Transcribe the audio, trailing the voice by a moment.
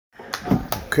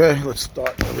Okay, let's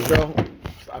start. There we go.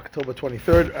 It's October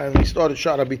 23rd, and we started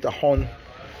Shaar Habitachon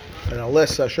in our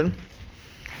last session.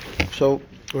 So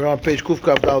we're on page Kuf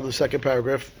Kav Dal, the second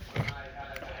paragraph,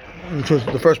 which was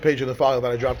the first page of the file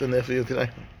that I dropped in there for you today.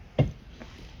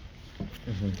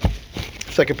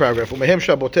 Second paragraph. Umehem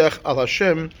shabotech al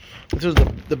Hashem. This is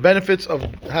the benefits of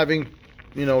having,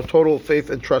 total faith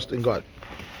and trust in God.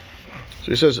 So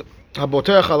he says,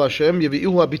 Habotech al Hashem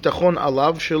yevi'u habitachon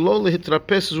alav shelo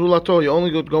lehitrapes zulato. You're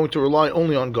only going to rely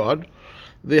only on God.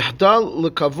 V'yahdal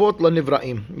lekavot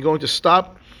lanivraim. You're going to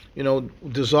stop,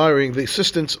 desiring the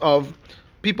assistance of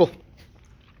people.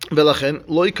 V'lachen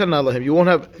lo yikana lahem. You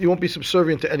won't be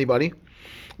subservient to anybody.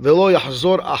 V'lo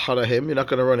yahzor acharahim. You're not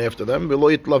going to run after them.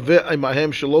 V'lo yitlaveh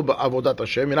imahem shelo ba'avodat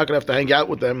Hashem. You're not going to have to hang out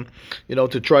with them,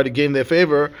 to try to gain their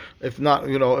favor. If not,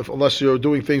 unless you're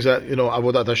doing things that,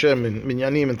 avodat Hashem and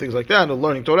minyanim and things like that, or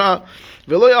learning Torah.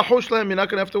 V'lo yahush lahem. You're not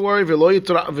going to have to worry. V'lo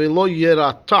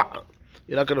yerata.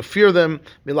 You're not going to fear them.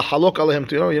 You're not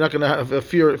going to have a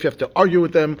fear if you have to argue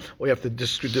with them or you have to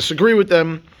disagree with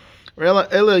them. You'll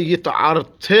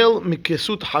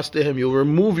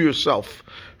remove yourself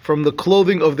from the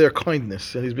clothing of their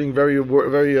kindness. And he's being very,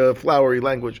 very flowery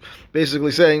language,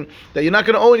 basically saying that you're not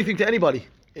going to owe anything to anybody.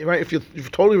 Right? If you're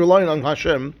totally relying on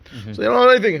Hashem, so you don't know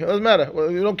anything. It doesn't matter. Well,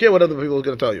 you don't care what other people are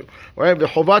going to tell you. Right? The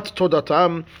chovat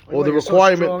todatam, or the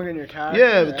requirement. So in your you're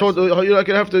not going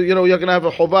to have to. You're going to have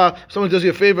a chovah. If someone does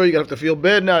you a favor, you're going to have to feel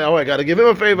bad now. Oh, I got to give him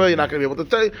a favor. You're not going to be able to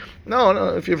tell you.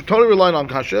 No. If you're totally relying on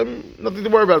Hashem, nothing to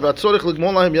worry about. You're not going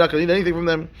to need anything from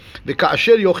them. When you're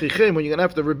going to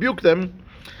have to rebuke them,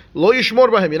 lo yishmor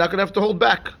b'hem. You're not going to have to hold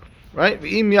back. Right?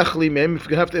 If you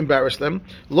have to embarrass them,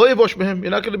 lo yevosh b'hem.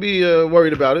 You're not going to be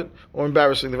worried about it or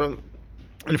embarrassing them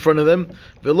in front of them.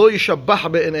 V'lo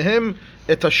yishabach be'enehem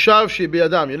et hashav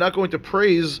she'biyadam. You're not going to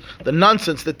praise the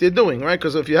nonsense that they're doing, right?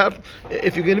 Because if you're going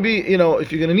to be,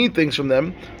 if you're going to need things from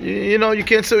them, you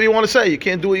can't say what you want to say. You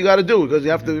can't do what you got to do because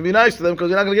you have to be nice to them because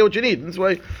you're not going to get what you need. That's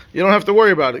why you don't have to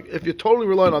worry about it. If you're totally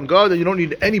relying on God, then you don't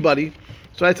need anybody.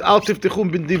 So it's al tiftichum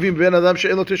bin divim ben adam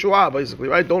she'elo teshua, basically,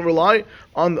 right? Don't rely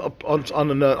on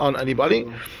anybody.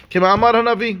 Kema amar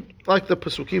hanavi, like the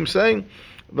Pesukim saying,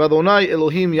 V'Adonai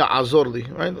Elohim ya'azor li,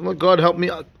 right? God help me.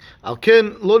 Al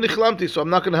ken lo nichlamti, so I'm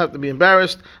not going to have to be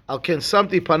embarrassed. Al ken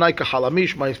samti panai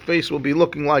kahalamish, my face will be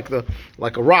looking like a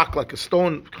rock, like a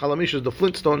stone. Halamish is the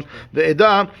flintstone.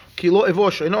 Ve'edah ki lo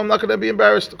evosh. I'm not going to be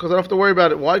embarrassed because I don't have to worry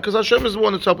about it. Why? Because Hashem is the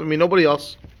one that's helping me, nobody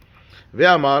else.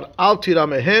 Ve'amar al tira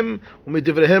mehem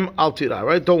u'midivrehem al tira.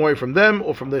 Right? Don't worry from them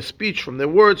or from their speech, from their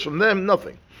words, from them,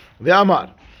 nothing.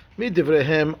 Ve'amar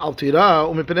midivrehem al tira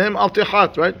u'mipenehem al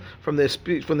tihat. Right? From their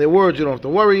speech, from their words, you don't have to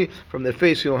worry. From their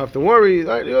face, you don't have to worry.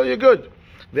 Right? You're good.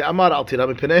 Ve'amar al tira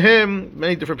mipenehem.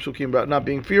 Many different psukim about not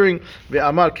being fearing.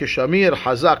 Ve'amar kishamir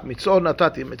hazak mitzor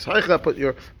natati mitzaycha. Put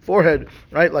your forehead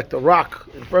right like the rock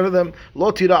in front of them.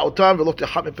 Lo tira otam ve'lo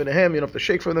tihat mipenehem. You don't have to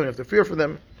shake from them. You have to fear for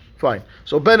them. Fine.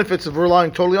 So benefits of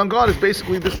relying totally on God is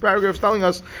basically this paragraph telling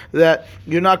us that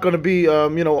you're not going to be,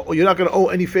 you're not going to owe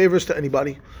any favors to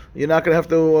anybody. You're not going to have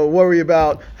to worry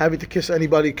about having to kiss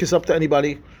up to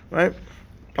anybody, right?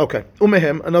 Okay.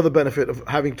 Umehem, another benefit of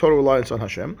having total reliance on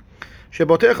Hashem.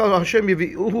 Shebotech al Hashem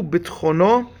yevi'uhu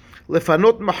bitchono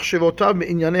lefanot machshevotav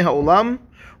me'inyanei ha'olam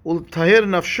ultaher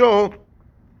nafsho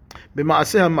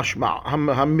במעשה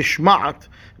המשמעת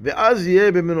ואז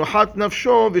יהיה במנוחת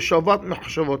נפשו ושלוות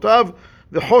מחשבותיו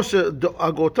וחוסר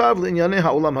דאגותיו לענייני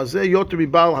העולם הזה יותר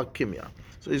מבעל הכימיה.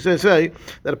 So he's going to say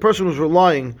that a person who's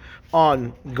relying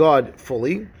on God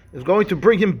fully is going to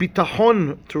bring him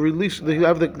bitachon, to release,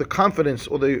 have the confidence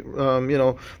or the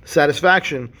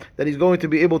satisfaction that he's going to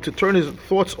be able to turn his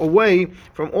thoughts away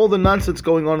from all the nonsense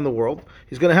going on in the world.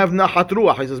 He's going to have nahat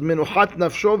ruach. He says menuchat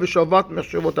nafsho v'shavat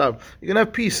mechshevotav. You're going to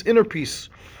have peace, inner peace,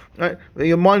 right?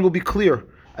 Your mind will be clear,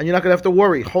 and you're not going to have to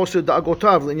worry. Choser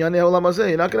da'agotav l'inyanei haolam hazeh.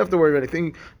 You're not going to have to worry about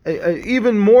anything,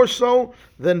 even more so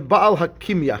than Baal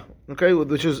Hakimya, okay,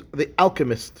 which is the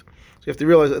alchemist. So you have to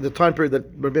realize at the time period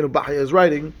that Rabbeinu Bachya is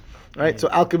writing, right? So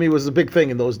alchemy was a big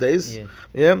thing in those days.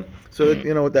 Yeah. So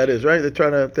you know what that is, right? They're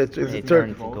trying to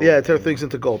turn things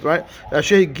into gold, right?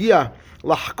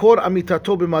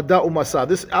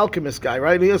 This alchemist guy,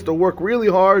 right? He has to work really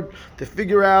hard to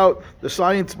figure out the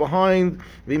science behind.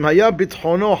 If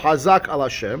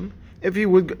he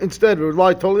would instead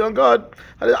rely totally on God,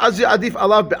 he's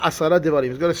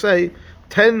going to say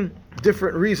 10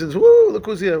 different reasons. Woo! Look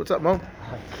who's here. What's up, Mom?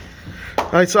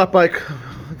 All right, stop, Mike.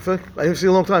 I haven't seen you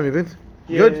in a long time. You been?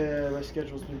 You good? Yeah, my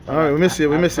schedule's been. All right, we miss you.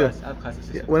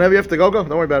 Whenever you have to go. Don't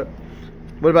worry about it.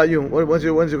 What about you? When's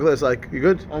your class like? You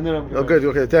good? I'm good. Oh, good.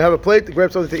 Okay. Have a plate.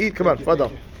 Grab something to eat. Come on, Fadal.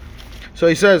 So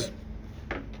he says,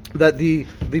 that the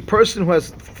person who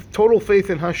has total faith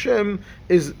in Hashem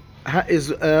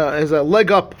has a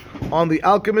leg up on the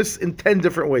alchemists in 10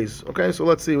 different ways. Okay, so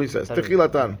let's see what he says.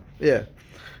 Techilatan. Yeah.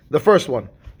 The first one.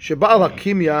 Sheba'al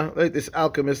hakimya, right, this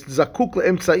alchemist, zakuk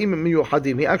le'emtzaim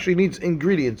miyuhadim. He actually needs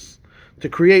ingredients to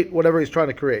create whatever he's trying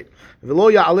to create.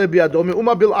 Right?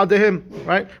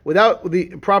 Without the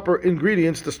proper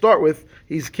ingredients to start with,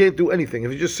 he can't do anything. If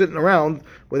he's just sitting around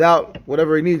without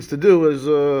whatever he needs to do as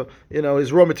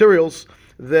his raw materials,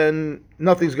 then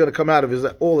nothing's going to come out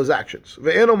of all his actions.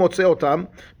 Well,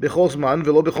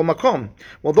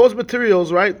 those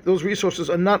materials, right, those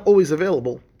resources are not always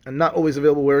available, and not always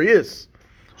available where he is.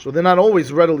 So they're not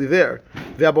always readily there.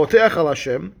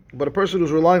 But a person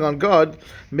who's relying on God,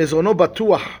 mezono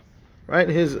batuach, right?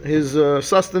 His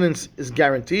sustenance is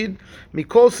guaranteed.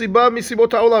 Mikol siba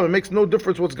misibot ha'olam. It makes no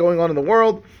difference what's going on in the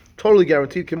world. Totally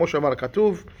guaranteed. Kemo she'amar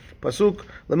katuv pasuk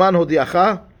leman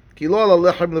hodiacha ki lo ala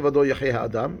lechem levado yachei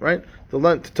ha'adam. Right?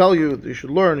 To tell you, you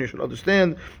should learn, you should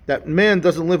understand that man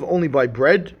doesn't live only by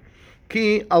bread.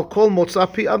 Ki al kol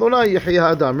motzapi Adonai yachei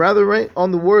ha'adam. Rather, right,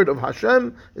 on the word of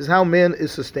Hashem is how man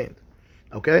is sustained.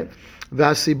 Okay?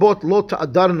 V'hasibot lo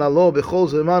ta'adarna lo b'chol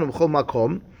zeman u'b'chol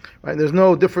makom. Right? There's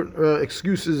no different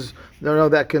excuses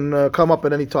that can come up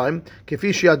at any time. Kefi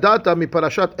shi'adata mi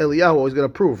parashat Eliyahu is going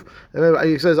to prove.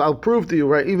 He says, I'll prove to you,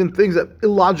 right, even things that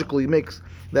illogically makes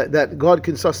that God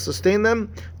can sustain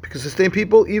them, can sustain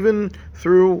people even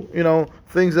through,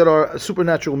 things that are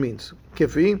supernatural means.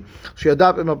 Kefi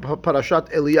shi'adat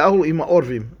parashat Eliyahu ima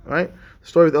orvim. Right? The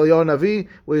story of Eliyahu Navi,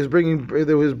 where he's bringing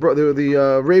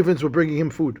the ravens were bringing him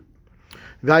food.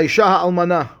 V'haisha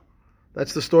ha'almana.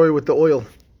 That's the story with the oil.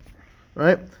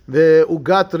 Right? The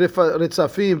ugat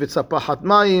ritzafim v'tzapahat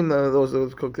mayim,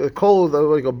 those coals,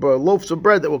 loaves of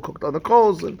bread that were cooked on the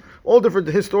coals, and all different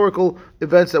historical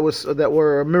events that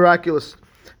were miraculous.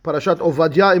 Parashat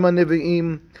Ovadia ima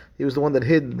nevi'im. He was the one that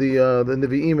hid the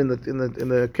nevi'im in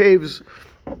the caves.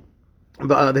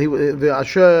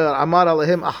 Asher amar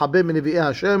alehem ahabem nevi'ei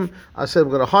Hashem. I said,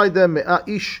 we're going to hide them. Me'a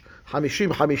ish.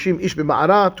 Hamishim ish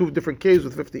b'ma'ara, 2 different caves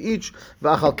with 50 each.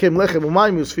 V'achal kem lechem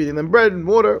u'mayim, he was feeding them bread and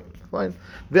water. Fine.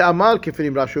 Ve'amar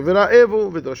kefirim rashu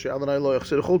v'ra'evu v'droshei Adonai lo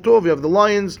yachsir chol tov. You have the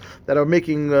lions that are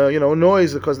making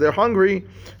noise because they're hungry,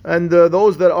 and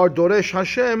those that are doresh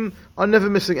Hashem are never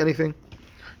missing anything.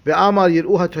 Ve'amar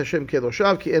yir'uhat Hashem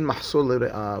kedoshav ki en mahsur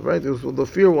le're'av. Right? The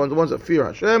fear ones, the ones that fear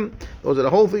Hashem, those that are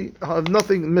holy, have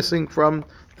nothing missing from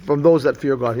those that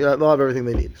fear God. They'll have everything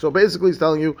they need. So basically he's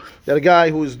telling you that a guy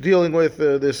who's dealing with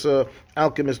this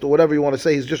alchemist or whatever you want to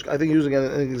say, he's just, I think, using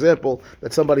an example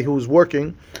that somebody who's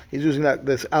working, he's using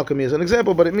this alchemy as an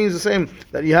example, but it means the same,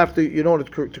 that you have to, in order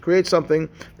to create something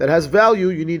that has value,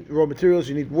 you need raw materials,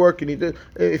 you need work,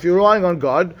 if you're relying on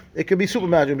God, it could be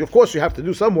supernatural. Of course you have to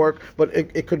do some work, but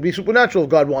it could be supernatural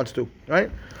if God wants to, right?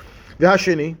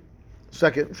 V'hasheni.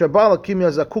 Second, he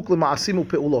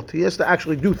has to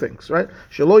actually do things, right?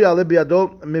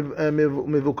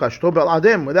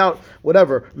 Without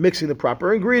whatever, mixing the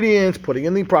proper ingredients, putting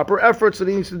in the proper efforts that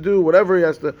he needs to do, whatever he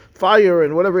has to fire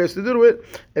and whatever he has to do to it.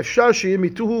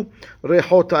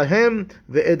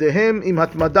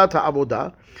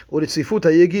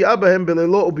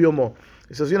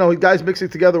 He says, guys mixing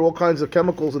together all kinds of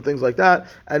chemicals and things like that,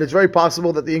 and it's very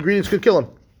possible that the ingredients could kill him,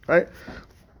 right?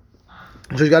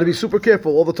 So you got to be super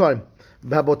careful all the time.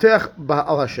 Right?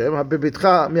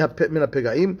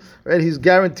 He's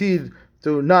guaranteed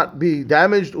to not be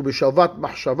damaged. Right?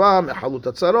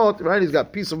 He's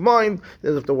got peace of mind. He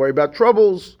doesn't have to worry about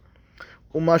troubles.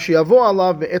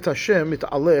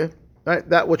 Right?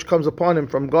 That which comes upon him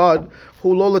from God.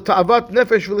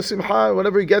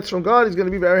 Whatever he gets from God, he's going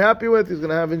to be very happy with. He's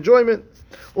going to have enjoyment.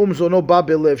 His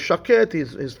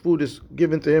food is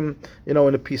given to him, in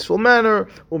a peaceful manner.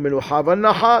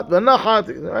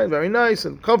 Right, very nice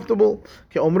and comfortable.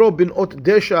 Right?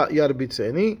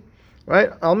 Right?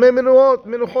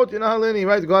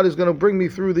 God is going to bring me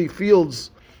through the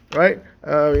fields, right?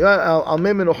 On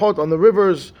the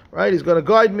rivers, right? He's going to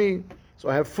guide me. So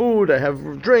I have food, I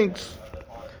have drinks.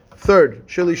 Third,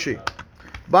 Shilishi.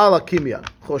 Right,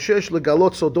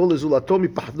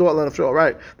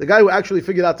 the guy who actually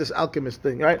figured out this alchemist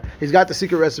thing, right? He's got the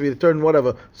secret recipe to turn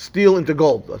steel into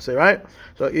gold, let's say, right?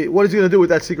 So what is he going to do with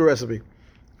that secret recipe?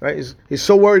 Right? He's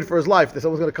so worried for his life that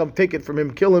someone's going to come take it from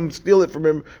him, kill him, steal it from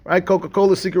him, right?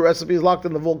 Coca-Cola's secret recipe is locked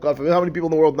in the vault. God forbid. How many people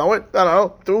in the world know it? I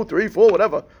don't know, 2, 3, 4,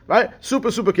 whatever, right? Super,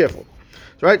 super careful.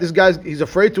 So, right? This he's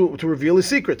afraid to reveal his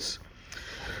secrets.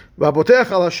 The guy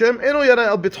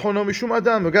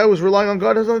who was relying on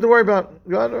God has nothing to worry about.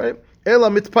 God, right? אלא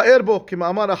מתפאר בו,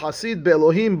 כמאמר החסיד,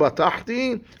 באלוהים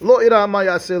בטחתי, לא אירא מה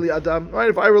יעשה לי אדם. Right?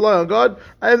 If I rely on God,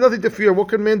 I have nothing to fear. What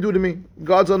can man do to me?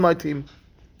 God's on my team.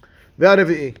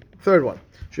 והרביעי, third one.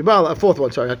 fourth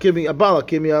one, sorry. הבעל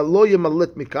הקמיה לא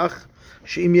ימלט מכך,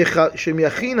 שאם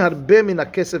יכין הרבה מן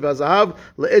הכסף והזהב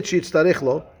לעת שיצטרך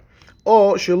לו,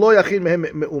 או שלא יכין מהם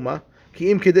מאומה,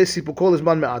 כי אם כדי סיפוקו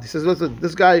לזמן מעט. He says, listen,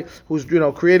 this guy who's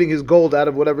creating his gold out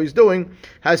of whatever he's doing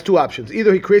has two options.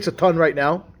 Either he creates a ton right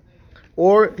now,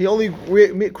 or he only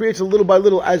creates a little by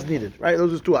little as needed. Right?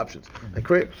 Those are two options.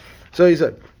 So he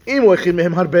said, אם הוא יכין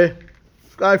מהם הרבה,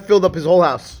 this guy filled up his whole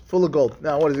house full of gold.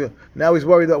 Now what is he doing? Now he's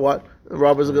worried that what? The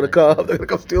robbers are going to come. They're going to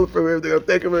come steal it from him. They're going to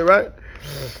take him away, right?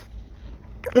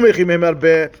 He's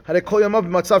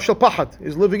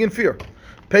living in fear.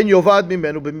 There's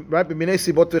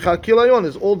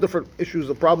all different issues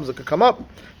or problems that could come up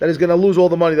that he's going to lose all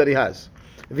the money that he has.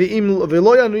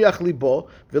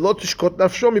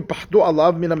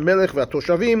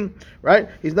 Right?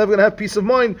 He's never going to have peace of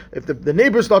mind if the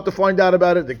neighbors start to find out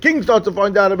about it, the king starts to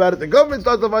find out about it, the government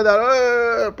starts to find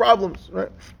out problems. Right?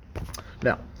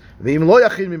 Now,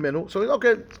 so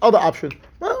okay, other option.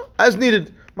 Well, as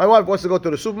needed. My wife wants to go to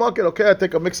the supermarket. Okay, I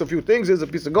take a mix of a few things. Here's a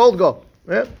piece of gold. Go.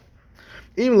 Yeah?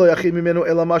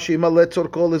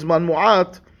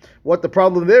 What the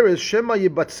problem there is, Shema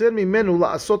yibatzer mimenu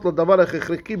la'asot l'davar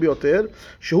ha'chechriki biyoter,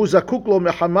 shehu zakuk lo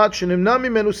mehamad shenimna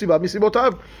mimenu siba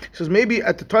misibotav. He says maybe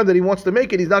at the time that he wants to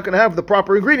make it, he's not going to have the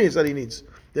proper ingredients that he needs.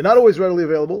 They're not always readily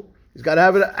available. He's got to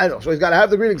have it. I know. So he's got to have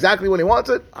the ingredient exactly when he wants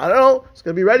it. I don't know. It's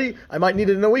going to be ready. I might need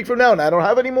it in a week from now, and I don't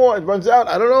have any more. It runs out.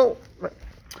 I don't know.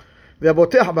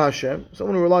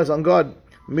 Someone who relies on God,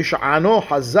 mish'ano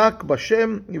hazak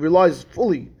b'Hashem, he relies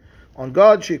fully on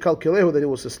God, she'kalkilehu, that he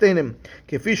will sustain him,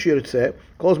 kefi she'yirtzeh,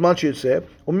 kol zman she'yirtzeh,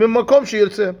 u'mimmakom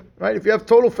she'yirtzeh. Right? If you have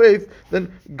total faith,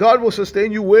 then God will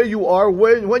sustain you where you are,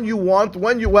 when you want,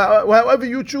 however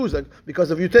you choose.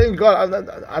 Because if you're telling God,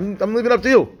 I'm leaving it up to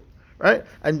you. Right?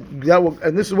 And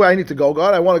this is where I need to go,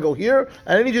 God. I want to go here,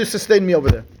 and I need you to sustain me over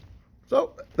there.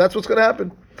 So that's what's going to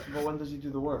happen. But when does he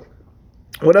do the work?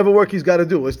 Whatever work he's got to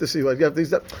do. Let's just see.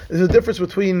 There's a difference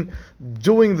between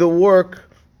doing the work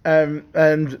and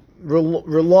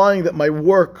relying that my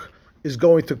work is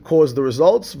going to cause the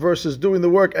results versus doing the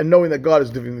work and knowing that God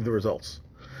is giving me the results.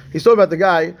 He's talking about the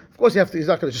guy. Of course, he's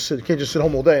not going to you can't just sit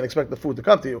home all day and expect the food to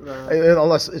come to you,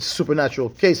 unless it's supernatural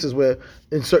cases where,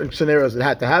 in certain scenarios, it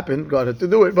had to happen. God had to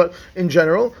do it. But in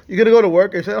general, you're going to go to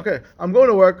work and say, "Okay, I'm going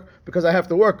to work because I have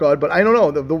to work, God. But I don't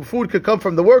know. The food could come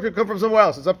from the work, it could come from somewhere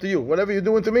else. It's up to you. Whatever you're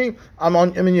doing to me, I'm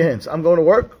in your hands. I'm going to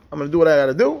work. I'm going to do what I got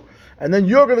to do, and then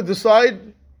you're going to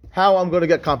decide how I'm going to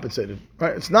get compensated.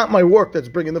 Right? It's not my work that's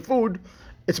bringing the food.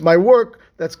 It's my work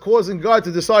that's causing God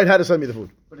to decide how to send me the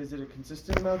food." But is it a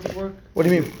consistent amount of work? What do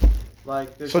you mean?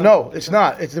 So no, it's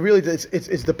not. It's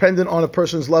dependent on a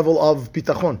person's level of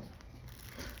bitachon.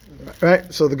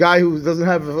 Right? So the guy who doesn't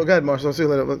have, go ahead, Marshall, I'll see you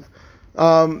later.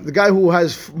 The guy who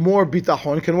has more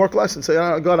bitachon can work less and say,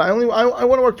 God, I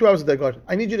want to work 2 hours a day, God.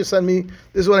 I need you to send me,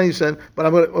 this is what I need to send,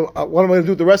 but what I'm going to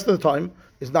do the rest of the time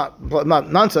is not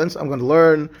nonsense. I'm going to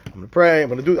learn, I'm going to pray, I'm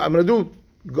going to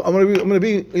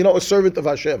be a servant of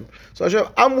Hashem. So Hashem,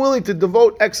 I'm willing to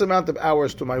devote X amount of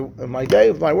hours to my day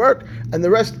of my work, and the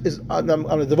rest is I'm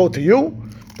going to devote to you.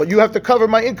 But you have to cover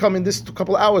my income in this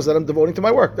couple of hours that I'm devoting to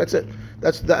my work. That's it.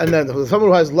 And then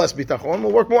someone who has less bitachon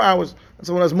will work more hours, and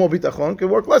someone who has more bitachon can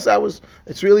work less hours.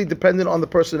 It's really dependent on the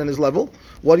person and his level,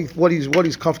 what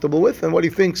he's comfortable with, and what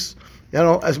he thinks.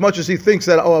 As much as he thinks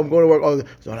that, I'm going to work.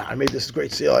 So I made this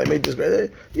great sale. I made this great.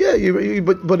 Yeah,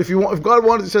 but if God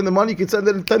wanted to send the money, he can send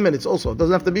it in 10 minutes. Also, it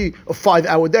doesn't have to be a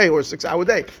 5-hour day or a 6-hour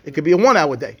day. It could be a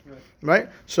 1-hour day, right?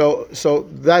 So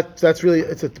that's really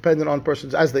it's dependent on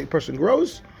persons as the person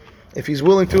grows. If he's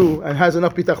willing to and has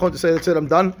enough bitachon to say, that's it, I'm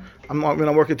done. I'm going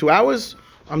to work in 2 hours.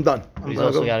 I'm done. He's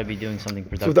also got to be doing something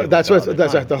productive. So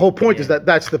that's the whole point. Is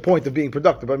that's the point of being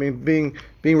productive. I mean, being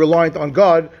reliant on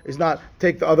God is not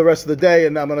take the other rest of the day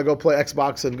and I'm going to go play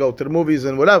Xbox and go to the movies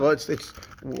and whatever. It's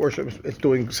worship. It's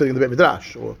sitting in the Beit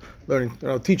Midrash or learning,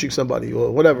 teaching somebody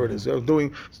or whatever it is.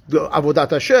 Doing the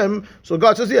avodat Hashem. So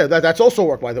God says, that's also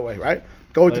work, by the way, right?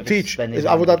 Going to teach is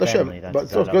avodat Hashem, but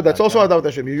so good. That's also avodat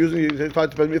Hashem. You're trying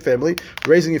to spend with your family,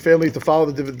 raising your family to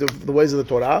follow the ways of the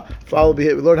Torah,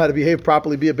 learn how to behave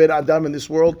properly, be a ben adam in this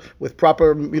world with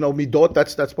proper midot.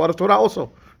 That's part of Torah also.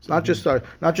 It's not just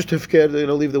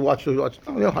tifker, leave the watch.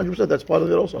 100%. That's part of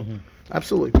it also. Mm-hmm.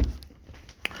 Absolutely.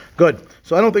 Good.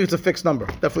 So I don't think it's a fixed number.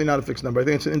 Definitely not a fixed number. I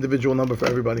think it's an individual number for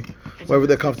everybody, whatever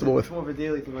they're comfortable with. It's more of a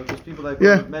daily thing. Like there's people that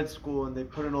go to med school and they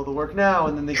put in all the work now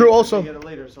and then they get it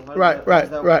later. So right.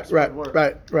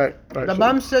 The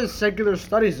Mom says secular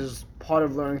studies is part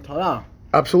of learning Torah.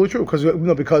 Absolutely true,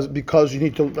 because you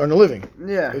need to earn a living.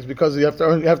 Yeah. It's because you have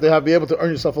to be able to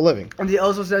earn yourself a living. And he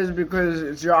also says because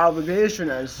it's your obligation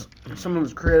as someone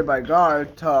who's created by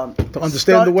God to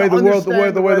understand the way the world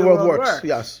works.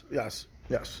 Yes.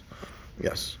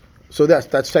 So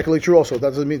that's technically true. Also,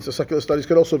 that doesn't mean the secular studies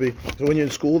could also be. So when you're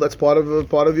in school, that's part of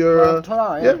your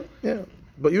Torah. Yeah.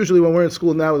 But usually when we're in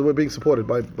school now, we're being supported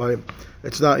by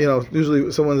it's not,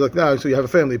 usually someone's like, no, so you have a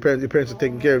family, your parents are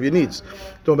taking care of your needs.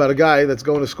 Talking about a guy that's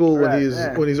going to school when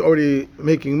he's already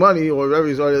making money or whatever,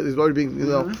 he's already being,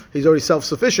 he's already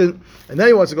self-sufficient, and then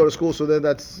he wants to go to school, so then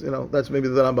that's maybe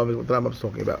the Rambam's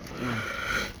talking about.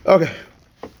 Okay.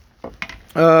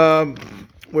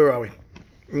 Where are we?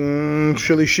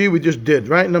 Shalishi, we just did,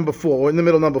 right? Number 4. We're in the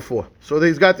middle of number 4. So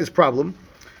he's got this problem,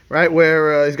 right,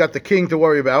 where he's got the king to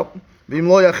worry about.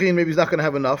 Maybe he's not going to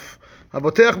have enough. He's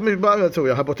really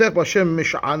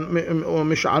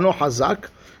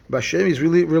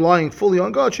relying fully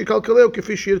on God. Right?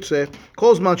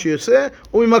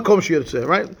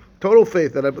 Total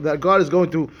faith that God is going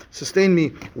to sustain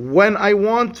me when I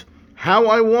want, how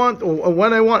I want, or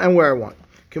when I want, and where I want.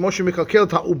 He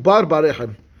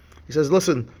says,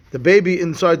 listen, the baby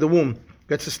inside the womb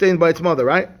gets sustained by its mother,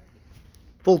 right?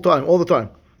 Full time, all the time.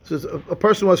 So a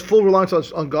person who has full reliance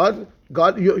on God,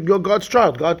 you're God's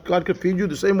child. God could feed you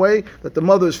the same way that the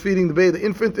mother is feeding the baby, the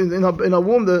infant in her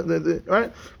womb. The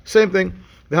right, same thing.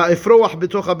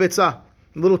 The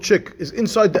little chick is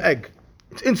inside the egg.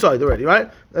 It's inside already, right?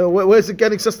 Where's it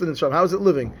getting sustenance from? How is it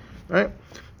living, right?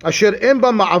 There's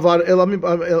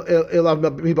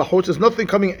nothing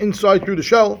coming inside through the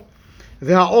shell.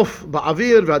 Already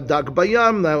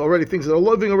things that are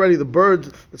living already, the birds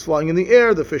that's flying in the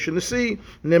air, the fish in the sea,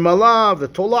 nemala, the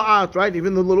tola'at, right?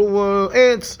 Even the little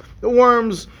ants, the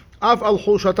worms,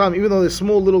 even though they're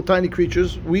small, little, tiny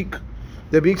creatures, weak,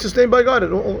 they're being sustained by God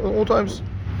at all times.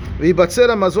 Right?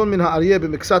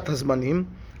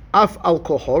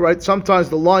 Sometimes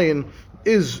the lion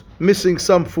is missing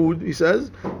some food, he says,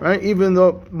 right? Even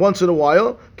though once in a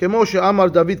while, they made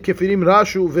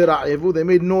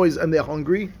noise and they're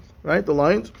hungry, right? The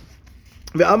lions.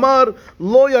 But the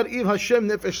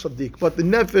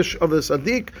nefesh of the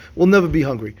Sadiq will never be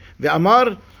hungry. I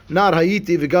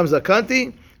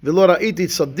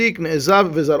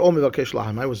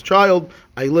was a child,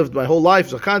 I lived my whole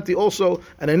life, Zakanti also,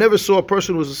 and I never saw a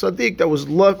person who was a Sadiq that was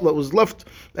left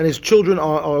and his children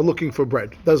are looking for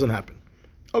bread. Doesn't happen.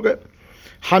 Okay.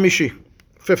 Hamishi,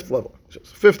 5th level.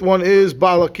 5th one is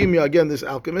Ba'al Hakimya, again this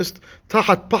alchemist.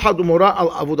 Tahat pahad umura al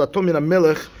avodato min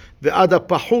ha-melech ve'ada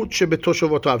pahut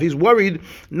shebetoshovotav. He's worried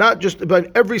not just about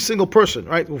every single person,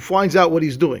 right, who finds out what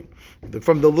he's doing.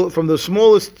 From the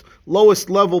smallest, lowest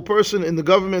level person in the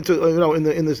government to in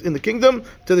the kingdom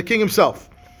to the king himself.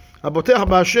 Abotech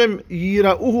b'Hashem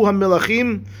yirauhu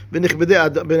ha-melachim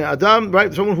v'nichbedei bnei adam,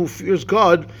 right? Someone who fears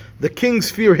God, the kings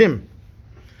fear him.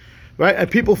 Right,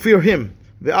 and people fear him.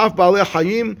 Ve'af ba'alei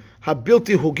hayim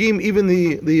habilti hugim, even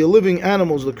the living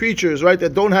animals, the creatures, right,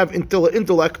 that don't have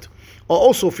intellect, are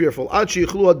also fearful. Ad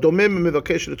sheyichlu hadomem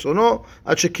mevakesh ritzono,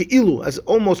 ad sheki'ilu, as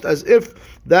almost as if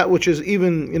that which is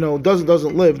even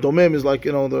doesn't live. Domem is like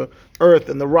the earth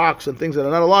and the rocks and things that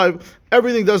are not alive.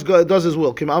 Everything does his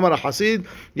will. Kim amar hasid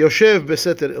yoshev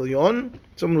beseter elyon,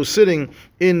 someone who's sitting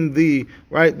in the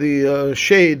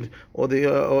shade or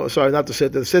not the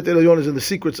seter. The seter elyon is in the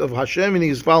secrets of Hashem and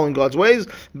he's following God's ways.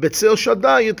 Betzel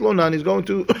shaddai yitlonan, he's going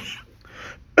to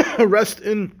rest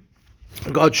in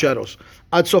God's shadows.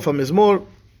 Ad sofa mizmor,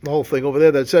 the whole thing over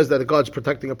there that says that God's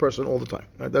protecting a person all the time.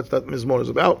 Right? That's what mizmor is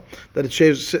about. That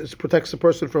it protects a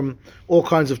person from all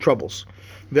kinds of troubles.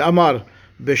 Ve'amar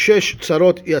b'shesh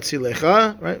tzarot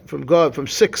yatzilecha, right? From God, from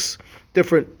 6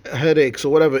 different headaches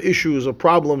or whatever issues or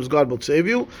problems, God will save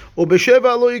you.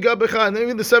 U'b'sheva lo yiga b'cha, and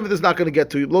even the 7th is not going to get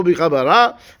to you. Lo b'cha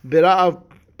bara bera'av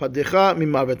padecha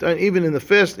mimavet. And even in the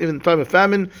fast, even in the time of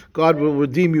famine, God will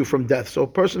redeem you from death. So a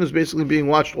person is basically being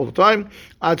watched all the time.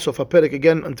 Ad sof haperek,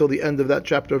 again until the end of that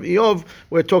chapter of Eov,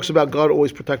 where it talks about God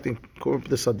always protecting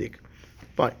the Sadiq.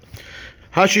 Fine.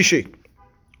 Hashishi.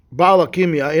 Ba'al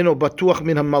hakimya eno batuach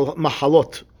min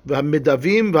ha-mahalot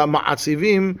v'ha-medavim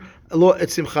v'ha-ma'atzivim lo et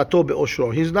simchato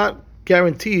be'oshro. He's not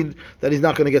guaranteed that he's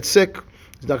not going to get sick.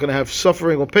 He's not going to have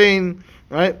suffering or pain,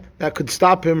 right? That could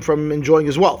stop him from enjoying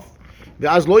his wealth.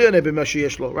 Right?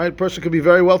 A person could be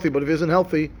very wealthy, but if he isn't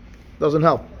healthy, it doesn't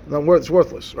help. It's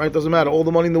worthless, right? Doesn't matter. All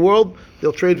the money in the world,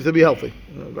 they'll trade to be healthy,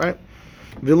 right?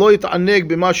 How is he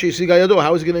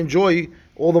going to enjoy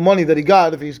all the money that he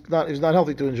got if he's not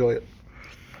healthy to enjoy it?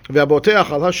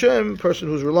 Person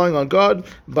who's relying on God,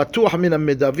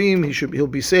 he'll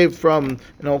be saved from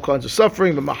all kinds of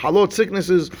suffering, the mahalot,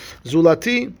 sicknesses,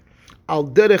 zulati, al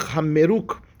derech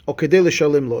hameruk or kedei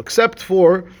l'shalim lo, except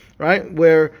for, right,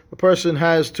 where a person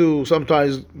has to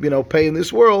sometimes, pay in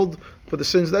this world for the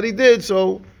sins that he did.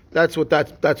 So that's what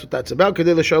that's about.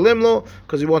 Kedei l'shalim lo,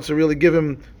 because he wants to really give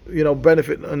him,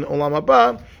 benefit in olam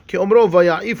haba. Ki omro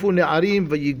vaya'ifu ne'arim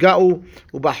vayiga'u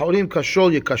ubahorim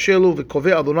kashol yikashelu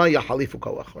v'kovei Adonai yahalifu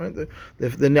kawach. Right,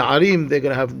 the ne'arim, they're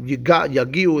going to have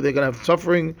yagi'u, they're going to have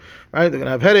suffering, right? They're going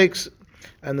to have headaches.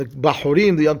 And the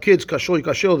bahurim, the young kids, kashol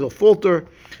yikashelu, they'll falter.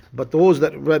 But those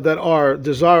that are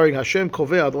desiring Hashem,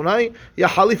 kovei Adonai,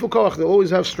 yahalifu kawach, they'll always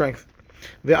have strength.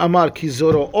 Ve'amar ki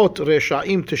zoro'ot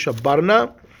reshaim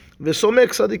teshabarna v'somek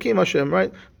sadikim Hashem,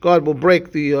 right? God will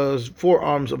break the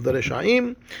forearms of the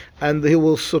reshaim, and He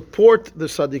will support the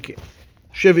sadikim.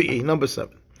 Shevi'i, number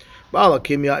 7. Ba'al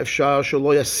hakimya efshar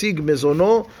shelo yasig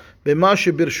mezono b'ma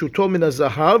shebirshuto min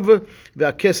hazahav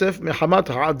ve'akesef mehamat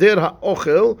ha'ader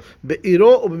ha'ochel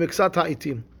be'iro u'b'miksat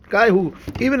ha'itim. Guy who,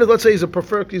 even if, let's say, he's a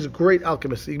great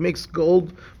alchemist, he makes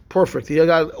gold perfect. He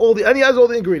got and he has all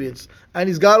the ingredients, and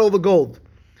he's got all the gold.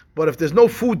 But if there's no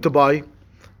food to buy,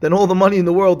 then all the money in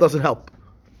the world doesn't help.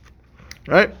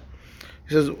 Right?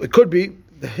 He says it could be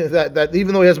that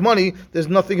even though he has money, there's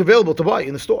nothing available to buy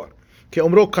in the store. Right?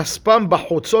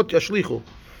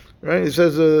 He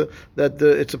says that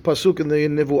it's a pasuk in the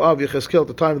Nevu'ah Yechezkel at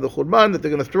the time of the Churban that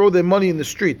they're going to throw their money in the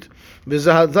street.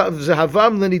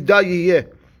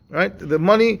 Right, the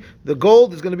money, the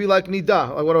gold is going to be like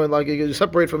nida. Like you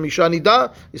separate from isha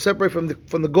nida, you separate from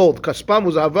the gold. Kaspam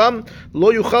uzavam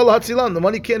lo yuchal hatzilan. The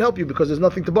money can't help you because there's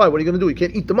nothing to buy. What are you going to do? You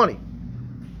can't eat the money.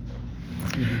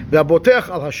 Ve'abotech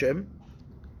al Hashem,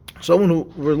 someone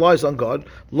who relies on God,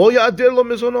 lo ya'adir lo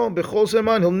mizono bechol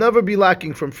zeman. He'll never be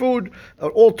lacking from food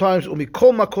at all times.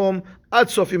 Umikol makom. Ad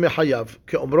sof yimei hayav,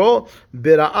 ke'omro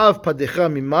bera'av padecha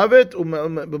mimavet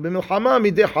u'b'milchama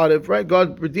midei harev. Right,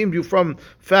 God redeemed you from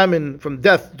famine, from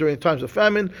death during times of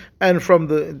famine, and from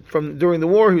during the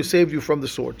war, He saved you from the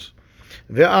swords.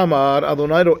 Ve'amar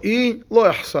Adonai ro'i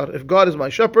lo yachsar. If God is my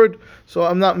shepherd, so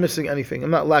I'm not missing anything.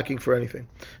 I'm not lacking for anything.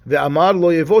 Ve'amar lo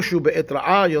yevoshu be'et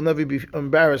ra'ah. You'll never be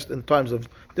embarrassed in times of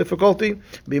difficulty.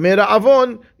 B'mei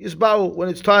ra'avon yisba'u. When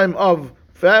it's time of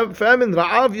famine,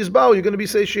 ra'av yisba'u, you're going to be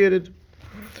satiated.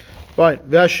 Fine.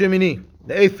 Ve'ashemini,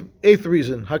 the eighth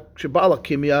reason, Sheba'al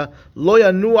hakimya lo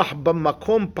yanuach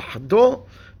b'makom pahdo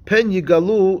pen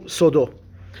yigalu sodo.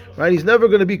 Right, he's never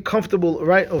going to be comfortable,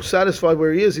 right, or satisfied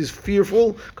where he is. He's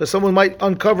fearful because someone might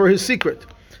uncover his secret.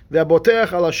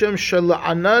 Ve'aboteach al Hashem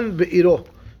shela'anan be'iro.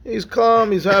 He's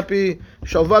calm, he's happy.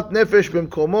 Shalvat nefesh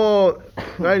b'mkomo.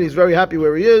 Right, he's very happy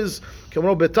where he is.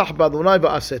 K'mro betach b'Adonai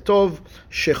va'asetov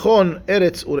shechon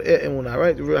eretz ur'e emunah.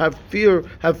 Right,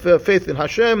 have faith in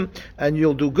Hashem, and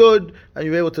you'll do good, and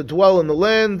you'll be able to dwell in the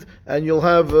land, and you'll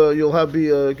be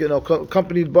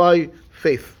accompanied by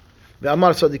faith.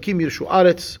 Ve'amar tzadikim yirshu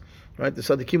aretz. Right, the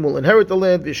tzadikim will inherit the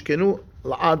land. V'ishkenu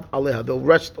la'ad aleha. They'll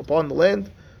rest upon the land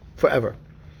forever.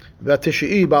 Right,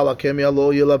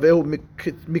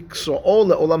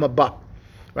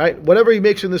 whatever he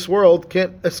makes in this world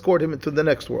can't escort him into the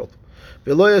next world.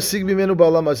 All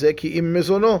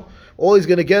he's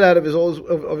going to get out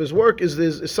of his work is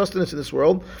his sustenance in this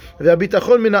world.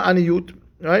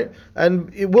 Right,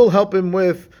 and it will help him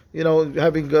with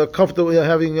having comfortable,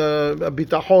 having a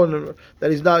bitachon that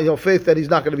he's not, faith that he's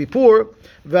not going to be poor.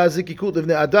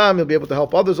 He'll be able to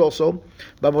help others also.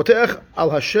 Al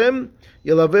Hashem.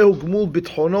 Right,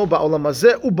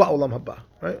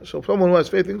 so someone who has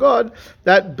faith in God,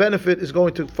 that benefit is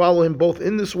going to follow him both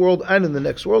in this world and in the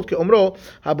next world.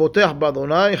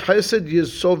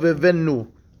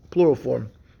 Plural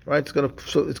form. Right, it's going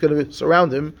to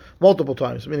surround him multiple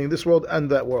times, meaning this world and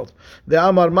that world.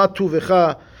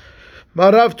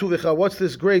 What's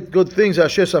this great good things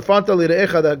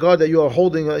that God that you are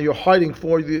holding, you're hiding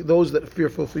for those that are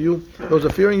fearful for you, those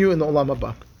are fearing you in the olam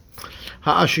haba.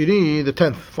 Ha'ashiri, the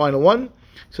 10th, final one,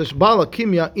 says, Ba'al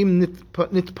hakimya im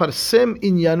nitparsem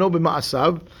inyano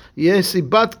b'ma'asav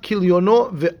yesibat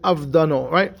kilyono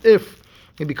ve'avdano. Right? If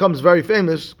he becomes very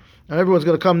famous, and everyone's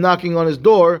going to come knocking on his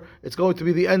door, it's going to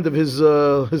be the end of his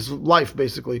life,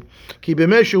 basically. Ki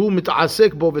b'mei shehu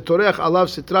mit'asek bo v'torech alav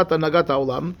sitrat hanagat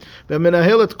ha'olam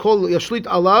ve'menahel et kol yashlit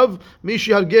alav mi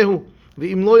shehargehu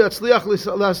ve'im lo yatzliach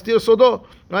lastir sodo.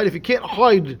 Right? If he can't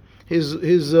hide his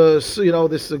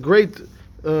this great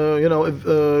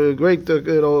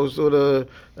sort of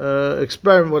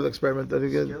experiment.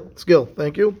 Skill.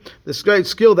 Thank you. This great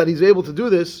skill that he's able to do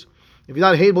this. If he's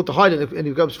not able to hide it, and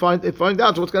he becomes find out,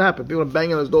 so what's going to happen? People are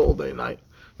banging on his door all day and night,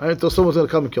 right? Until someone's going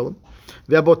to come and kill him.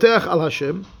 Ve'abotech al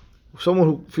Hashem,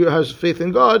 someone who has faith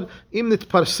in God. Im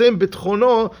nitparsem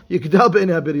bitchono yigdal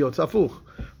be'nei habiriyot. Afuch.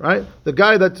 right? The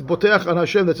guy that's boteach on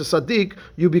Hashem, that's a tzaddik,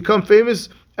 you become famous.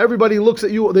 Everybody looks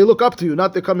at you, they look up to you,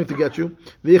 not they're coming to get you.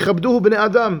 V'yichabduhu b'nei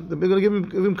adam. They're going to give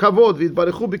him kavod.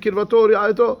 V'yitbarechu b'kirvato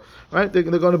ri'ayato. Right? They're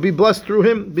going to be blessed through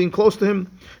him, being close to him.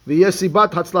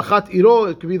 V'yesibat hatzlachat iro.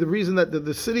 It could be the reason that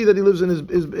the city that he lives in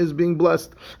is being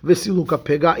blessed. V'siluka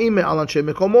pega'im me'al anshe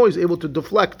mekomo. He's able to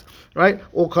deflect, right,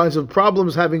 all kinds of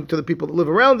problems having to the people that live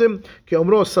around him.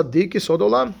 Ke'omro saddik yisod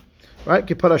olam. Right?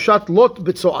 Ke'parashat lot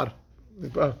b'tzoar.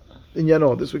 In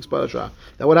Yano, this week's parasha.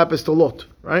 That what happens to Lot,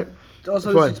 right? It's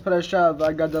also this week's parasha,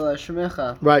 V'agadal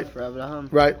Shemecha. Right. For Abraham.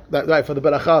 Right. Right. For the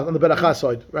beracha, on the beracha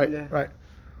side. Right. Yeah. Right.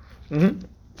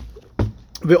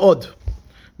 Ve'od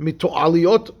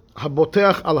mito'aliyot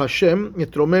haboteach al Hashem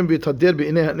yitromem v'yitader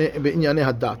be'inyanei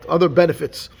hadat. Other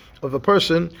benefits of a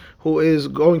person who is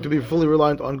going to be fully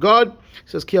reliant on God. He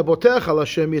says ki haboteach al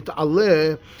Hashem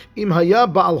yit'aleh im haya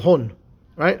ba'al hon.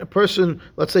 Right. A person,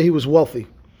 let's say he was wealthy.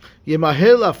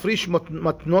 Yemahel afrish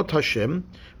matnot Hashem,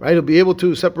 right? He'll be able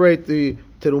to separate the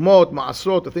terumot,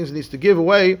 ma'asrot, the things he needs to give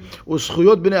away.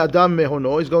 U'zchuyot b'nei adam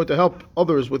mehono. He's going to help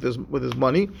others with his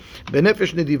money.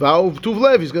 Benefesh nediva u'vtuv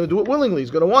lev. He's going to do it willingly.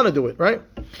 He's going to want to do it, right?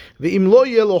 Ve'im lo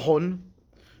yeh lo hon.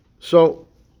 So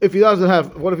if he doesn't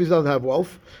have, what if he doesn't have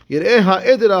wealth? Yireh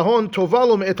ha'eder hahon tova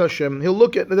lo me'et Hashem. He'll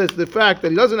look at the fact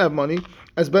that he doesn't have money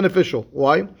as beneficial.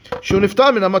 Why? He'll be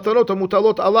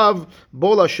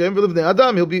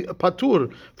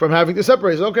patur from having to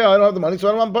separate. He says, okay, I don't have the money, so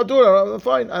I don't have patur.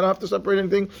 Fine, I don't have to separate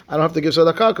anything. I don't have to give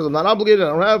tzedakah because I'm not obligated. I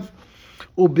don't have.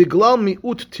 ובגלל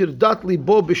מיעוט טרדת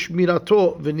ליבו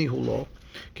בשמירתו וניהולו,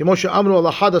 כמו שאמרו על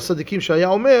אחד הצדיקים שהיה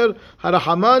אומר,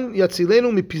 הרחמן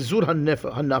יצילנו מפיזור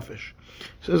הנפש.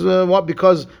 Says what?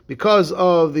 Because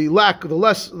of the lack, the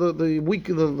less, the weak,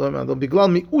 the biglal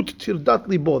miut tirdat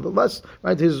libo, the less,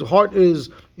 right? His heart is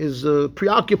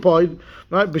preoccupied,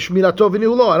 right? B'shmirato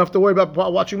v'nihulo. I don't have to worry about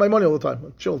watching my money all the time.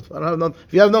 I'm chilled. I don't have nothing.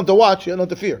 If you have nothing to watch, you have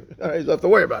nothing to fear. All right, you don't have to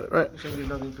worry about it, right?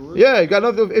 Yeah, you got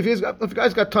nothing. If a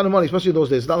guy's got a ton of money, especially in those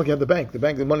days, it's not like you have the bank.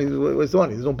 The money, where's the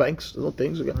money? There's no banks, there's no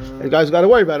things. The guy's got to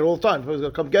worry about it all the time. He's got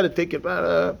to come get it, take it.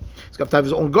 He's got to have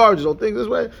his own guards, his own things. This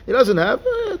way, he doesn't have.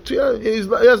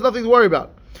 He has nothing to worry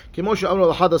about. כמו שאמרו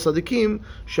על אחד הצדיקים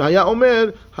שהיה אומר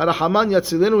הרחמן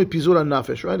יצילנו מפיזור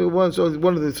הנפש, right? So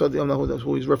one of the tzaddikim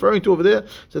who he's referring to over there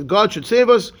said God should save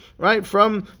us, right,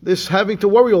 from this having to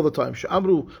worry all the time.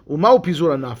 שאמרו ומהו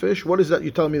פיזור הנפש? What is that?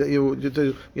 You tell me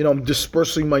that I'm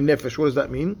dispersing my nefesh. What does that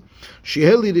mean?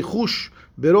 שיהיה לי ריחוש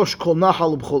בראש כל נחל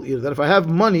ובכל עיר. That if I have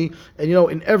money and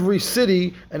in every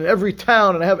city and in every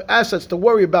town and I have assets to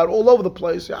worry about all over the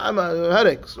place, I'm a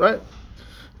headaches, right?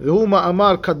 You have more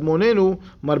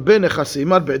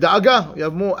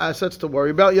assets to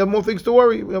worry about. You have more things to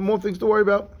worry. We have more things to worry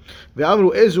about. Right?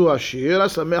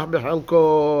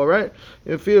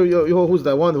 You feel who's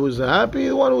that one who's happy?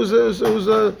 The one who's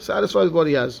satisfied with what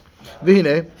he has.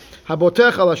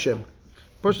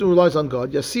 Person who relies on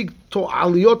God.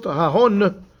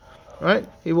 Right?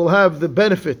 He will have the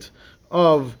benefit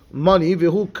of money.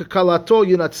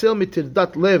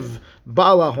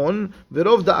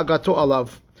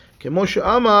 כמו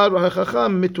שאמר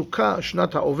החכם מתוקה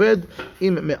שנת העובד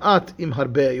עם מעט עם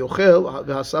הרבה יאכל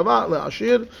והשבע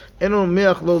לעשיר אינו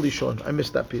מח לא לישון. I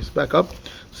missed that piece. Back up.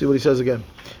 See what he says again.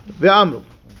 ואמרו.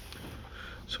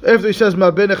 So after he says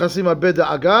מרבה נכסים מרבה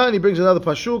דאגה, and he brings another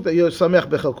פסוק that יהיה שמח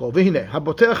בחלקו. והנה,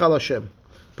 הבוטח על השם.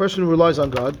 Person who relies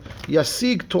on God,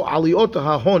 ישיג תועליות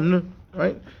ההון,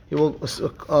 right? He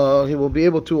will be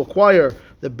able to acquire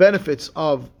the benefits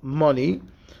of money.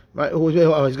 Right,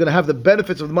 he's going to have the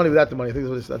benefits of the money without the money. I think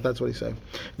that's what he's saying.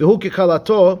 V'hu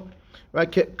kikalato,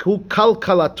 right? Hu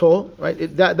kalkalato, right?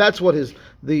 That's what his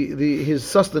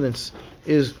sustenance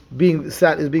is being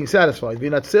satisfied.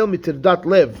 V'natzel mitirdat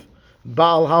lev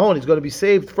baal hahon. He's going to be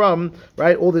saved from,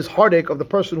 right, all this heartache of the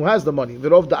person who has the money.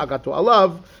 V'rov da'agato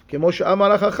alav kemo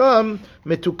she'amar hachacham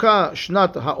metuka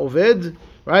shnat ha'oved,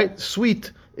 right?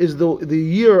 Sweet is the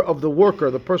year of the worker,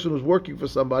 the person who's working for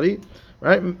somebody.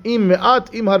 Right? Im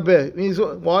me'at im harbe.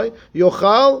 Why?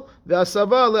 Yochal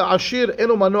ve'asava le'ashir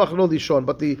eno manoach lo lishon.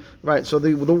 But the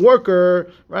worker,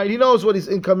 right? He knows what his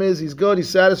income is. He's good. He's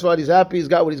satisfied. He's happy. He's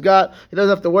got what he's got. He doesn't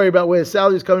have to worry about where his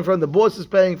salary is coming from. The boss is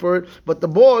paying for it. But the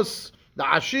boss, the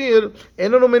ashir,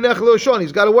 eno manoach lo lishon.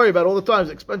 He's got to worry about all the time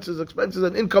expenses,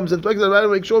 and incomes, and things. Got to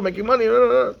make sure making money.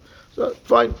 So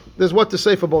fine. There's what to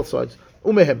say for both sides.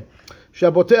 Umehem.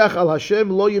 שהבוטח על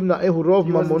השם לא ימנעהו רוב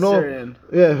ממונו.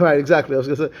 Yeah, right, exactly. I was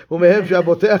going to say, ומהם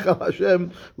שהבוטח על השם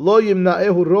לא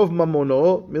ימנעהו רוב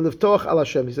ממונו מלבטוח על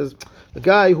השם. He says, the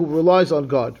guy who relies on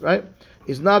God, right,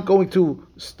 is not going to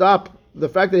stop the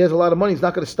fact that he has a lot of money. He's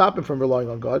not going to stop him from relying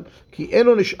on God. כי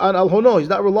אינו נשען על הונו. He's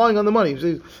not relying on the money.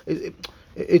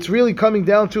 It's really coming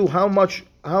down to how much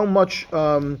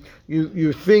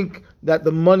you think that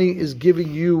the money is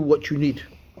giving you what you need,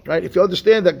 right? If you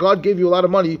understand that God gave you a lot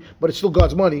of money, but it's still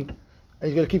God's money, and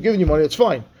He's going to keep giving you money, it's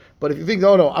fine. But if you think,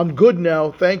 no, I'm good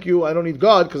now, thank you, I don't need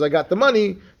God because I got the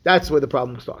money, that's where the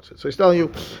problem starts. So he's telling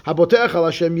you, God,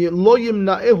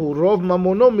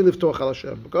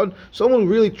 someone who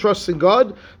really trusts in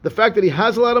God, the fact that he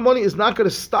has a lot of money is not going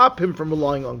to stop him from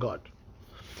relying on God.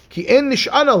 He's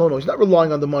not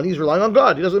relying on the money, he's relying on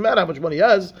God. It doesn't matter how much money he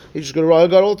has, he's just going to rely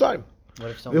on God all the time. What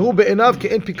if He someone...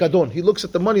 looks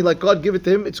at the money like God give it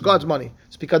to him, it's God's money.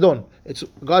 It's pikadon. It's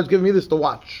God's giving me this to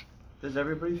watch. Does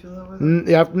everybody feel that way?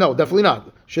 No, definitely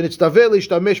not. Listen,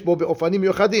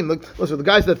 the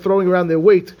guys that are throwing around their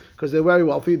weight because they're very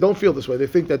wealthy don't feel this way. They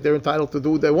think that they're entitled to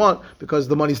do what they want because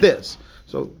the money's theirs.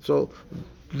 So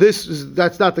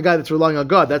that's not the guy that's relying on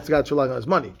God. That's the guy that's relying on his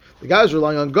money. The guy who's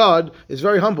relying on God is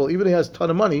very humble. Even if he has a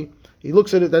ton of money, he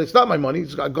looks at it that it's not my money.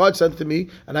 God sent it to me,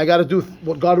 and I got to do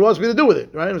what God wants me to do with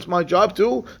it. Right? It's my job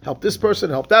to help this person,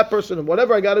 help that person, and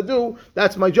whatever I got to do,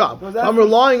 that's my job. I'm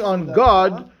relying on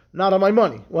God, not on my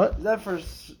money. What? Is that for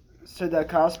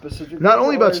tzedakah specifically? Not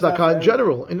only about tzedakah in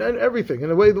general, in everything. In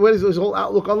the way is his whole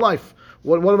outlook on life.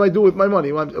 What do I do with my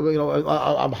money? I'm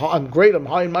great. I'm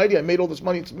high and mighty. I made all this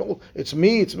money. It's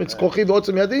me. It's kochi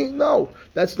v'otzim yadi. No,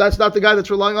 that's not the guy that's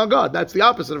relying on God. That's the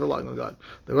opposite of relying on God.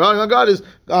 The relying on God is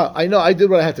I know I did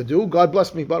what I had to do. God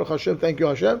bless me. Baruch Hashem. Thank you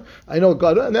Hashem. I know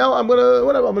God. Now I'm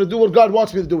gonna do what God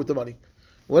wants me to do with the money,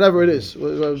 whatever it is.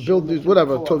 Build these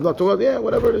whatever.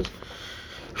 Whatever it is.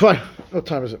 Fine. What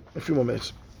time is it? A few more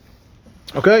minutes.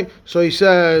 Okay. So he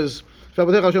says. You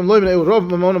look at the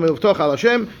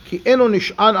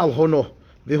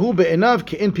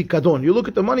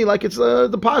money like it's a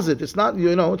deposit. It's not,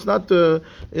 it's not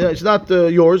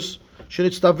yours.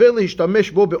 That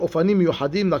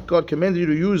God commanded you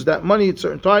to use that money at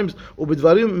certain times. Right?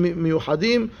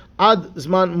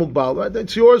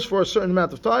 It's yours for a certain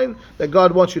amount of time that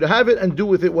God wants you to have it and do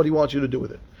with it what He wants you to do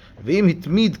with it. And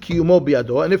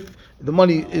if the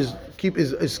money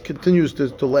continues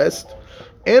to last,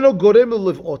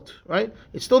 right?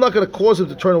 It's still not going to cause him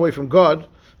to turn away from God.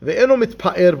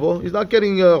 He's not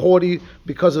getting haughty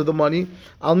because of the money.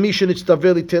 Right?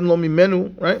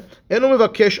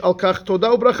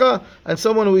 And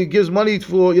someone who he gives money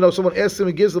for, someone asks him,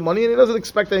 he gives the money, and he doesn't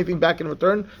expect anything back in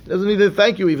return. He doesn't need to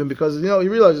thank you even because he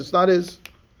realizes it's not his.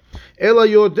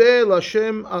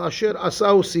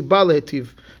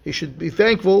 He should be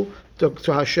thankful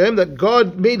to Hashem that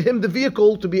God made him the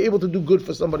vehicle to be able to do good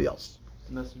for somebody else.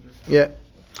 Messenger. Yeah.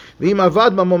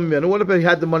 What if he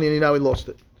had the money and now he lost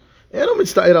it? Right?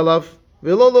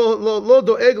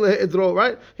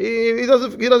 He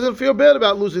doesn't feel bad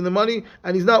about losing the money,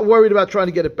 and he's not worried about trying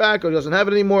to get it back, or he doesn't have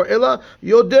it anymore. Okay,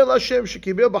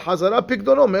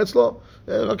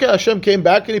 Hashem came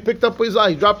back and he picked up his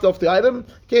eye. He dropped off the item,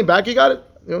 came back, he got it.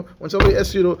 When somebody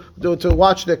asks you to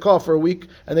watch their car for a week,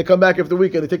 and they come back after the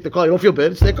week and they take the car, you don't feel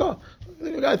bad. It's their car.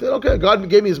 The guy said, okay, God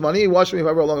gave me his money. He watched me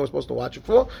however long I was supposed to watch it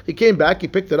for. He came back. He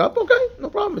picked it up. Okay,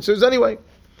 no problem. It's his anyway.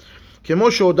 Right?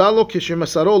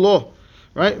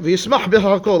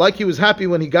 Like he was happy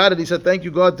when he got it. He said, thank you,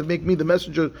 God, to make me the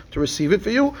messenger to receive it for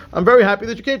you. I'm very happy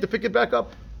that you came to pick it back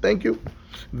up. Thank you.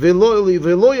 He's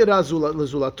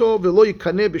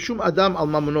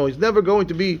never going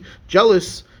to be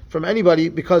jealous from anybody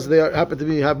because they happen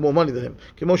to have more money than him.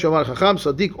 It's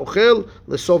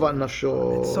so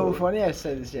funny I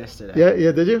said this yesterday.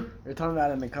 Yeah, did you? We were talking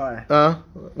about it in the car.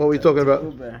 What were you talking about?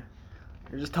 Uber.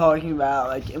 We were just talking about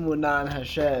like Imunah and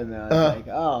Hashem. And I was like,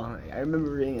 I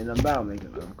remember reading it in the Rambam.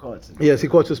 Yes, he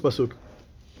quotes this pasuk.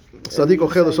 Sadiq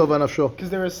ochel lesova nafsho. Because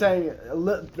they were saying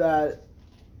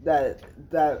that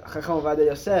Chacham Ovadia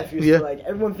Yosef used to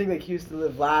everyone think like he used to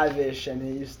live lavish and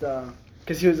he used to.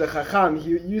 Because he was a chacham,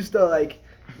 he used to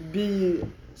be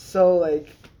so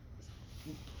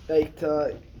he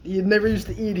never used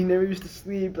to eat, he never used to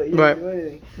sleep, he didn't do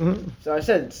anything. Mm-hmm. So I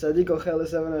said Sadiq ochel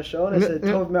leseva nafsho, and I said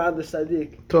Tov me'ad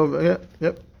l'Sadiq. Tov,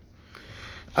 yep.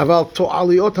 Aval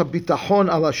to'aliot habitachon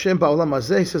al Hashem ba'olam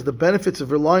hazeh. He says the benefits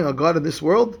of relying on God in this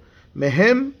world.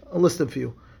 Mehem, I'll list them for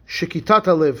you. Shekitat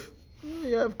halev.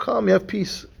 You have calm, you have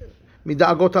peace.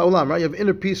 Mida'agot ha'olam, right? You have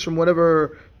inner peace from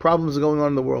whatever problems are going on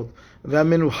in the world.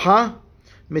 V'amenuha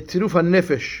metiruf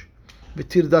ha'nefesh.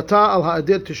 V'tirdata al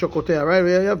ha'adir tishokotea, right?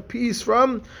 You have peace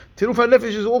from tiruf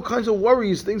ha'nefesh is all kinds of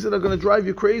worries, things that are going to drive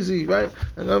you crazy, right?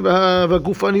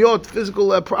 V'gufaniyot,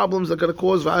 physical problems that are going to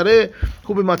cause v'areh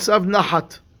hu b'matzav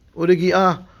nahat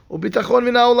u'regi'ah u'bitachon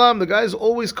min ha'olam. The guys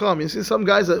always calm. You see some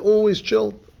guys that always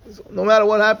chill. No matter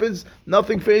what happens,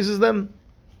 nothing phases them.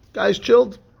 Guy's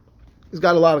chilled.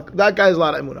 That guy has a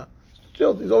lot of emunah.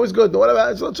 chilled. He's always good.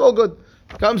 Whatever, it's all good.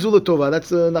 Gamzu l'tova.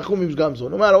 That's Nachumim's gamzu.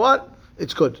 No matter what,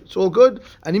 it's good. It's all good,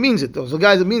 and he means it. Those the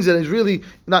guys that means it is really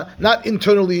not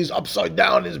internally. He's upside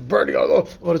down. He's burning. Oh,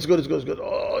 it's good. It's good. It's good.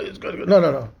 Oh, it's good. Good.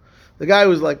 No. The guy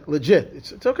was like legit.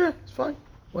 It's okay. It's fine.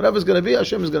 Whatever's going to be,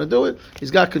 Hashem is going to do it. He's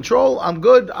got control. I'm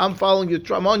good. I'm following you.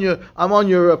 I'm on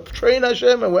your train,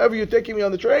 Hashem, and wherever you're taking me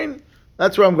on the train,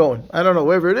 that's where I'm going. I don't know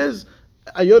wherever it is.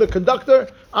 You're the conductor.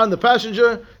 I'm the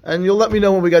passenger, and you'll let me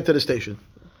know when we get to the station.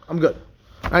 I'm good.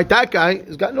 All right, that guy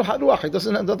has got no haduach. It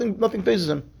doesn't have nothing phases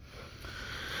him.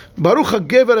 Baruch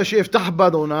hagever asher yiftach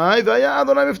b'Adonai v'haya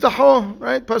Adonai miftacho.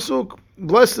 Right, pasuk.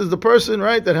 Blessed is the person,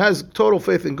 right, that has total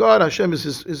faith in God. Hashem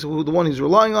is the one he's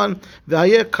relying on.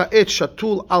 V'hayeh ka'et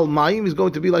shatul al ma'im. He's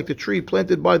going to be like the tree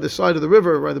planted by the side of the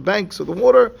river, by the banks of the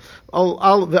water. Al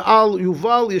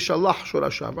yuval yeshalach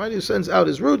shorashav. Right, he sends out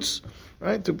his roots.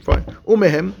 Right, to find.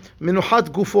 Umehem minuchat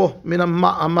gufo min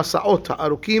hamasaot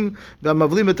ha'arukim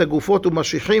ve'amavlim et hagufot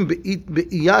u'mashichim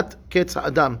be'iyat ketz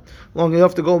ha'adam. Long, you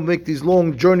have to go make these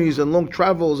long journeys and long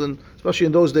travels, and especially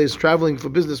in those days, traveling for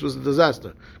business was a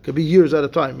disaster. Could be years at a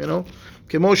time, you know.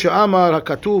 Kemo she'amar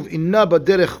hakatuv inna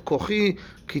baderech kochi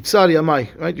kitzar yamai.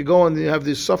 Right, you go and you have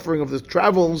this suffering of the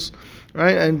travels.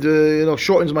 Right, and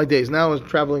shortens my days. Now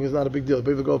traveling is not a big deal.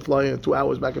 People go flying 2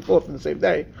 hours back and forth in the same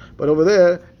day. But over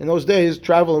there, in those days,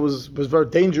 travel was very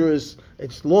dangerous.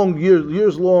 It's long,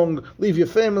 years long. Leave your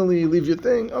family, leave your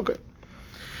thing. Okay.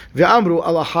 Ve'amru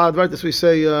alahad. Right, as we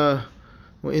say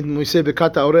when we say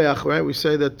bekata oreach. Right, we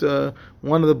say that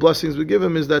one of the blessings we give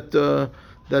him is that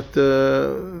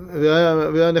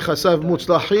ve'anechasav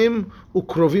mutzlachim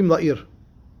ukrovim la'ir.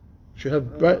 Should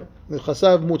have right. The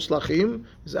chasav mutzlachim,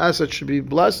 his assets should be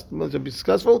blessed, should be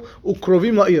successful.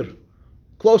 Ukrovim la'ir,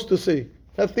 close to sea.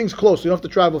 Have things close. You don't have to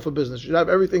travel for business. You should have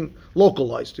everything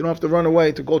localized. You don't have to run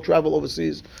away to go travel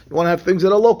overseas. You want to have things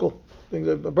that are local. Things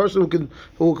that a person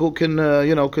who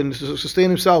can sustain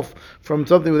himself from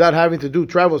something without having to do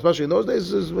travel, especially in those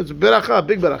days, it's beracha,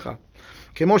 big beracha.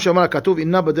 כמו שאמר הכתוב,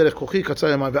 אינה בדרך כוחי קצר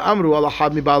ימי, ואמרו על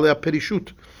אחד מבעלי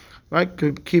הפרישות. Right?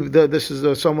 This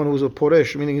is someone who's a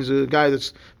poresh, meaning he's a guy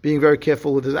that's being very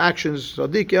careful with his actions.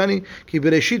 Sadiq yani ki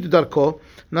bereshit darko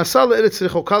nasa le'eretz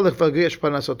rechoka lechvagesh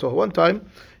parnasato. One time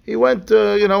he went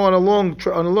on a long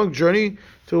journey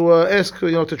to ask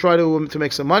to try to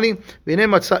make some money. V'nei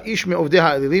matza ish me'ovdei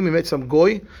ha'elilim. He met some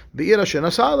goy be'ir asher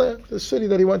nasa le, the city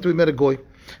that he went to. He met a goy.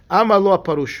 Amar lo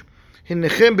haparush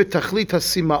hinechem betachlit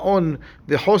hasimaon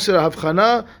v'choser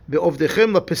ha'havchana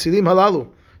be'ovdechem lapesilim halalu.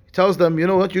 Tells them, you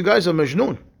know what, you guys are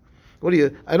majnun. What are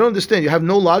you? I don't understand. You have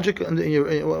no logic.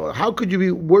 How could you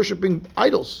be worshipping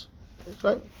idols?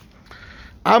 Right?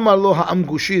 Amar lo ha'am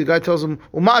gushi. The guy tells him,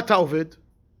 Uma ta'ovid.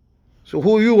 So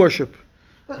who you worship?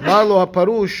 Amar lo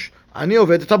ha'parush. Ani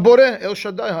oved et habore el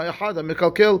shaddai ha'yachad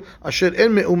ha'mekalkel asher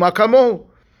en me'uma kamohu.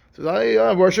 Says,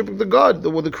 I worship the God,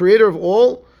 the creator of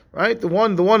all. Right, the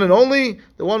one and only,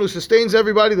 the one who sustains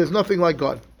everybody. There's nothing like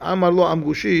God. Amar lo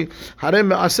amgushi harem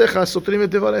me'asecha sotrim et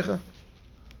devarecha.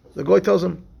 The guy tells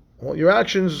him, well, your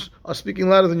actions are speaking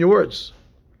louder than your words.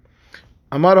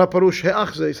 Amar haparush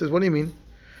he'achze. He says, what do you mean?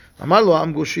 Amar lo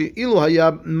amgushi ilu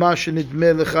hayab ma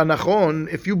shenidme lecha nachon.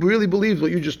 If you really believed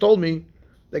what you just told me,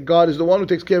 that God is the one who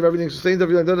takes care of everything, sustains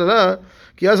everything,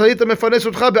 ki az hayita mefanes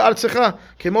otcha be'artzecha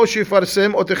kemo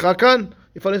sheyifarsem otecha kan.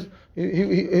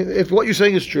 If what you're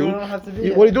saying is true, what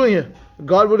are you doing here?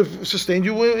 God would have sustained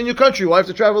you in your country. Why have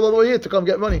to travel all the way here to come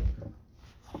get money?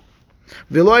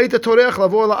 Right? You have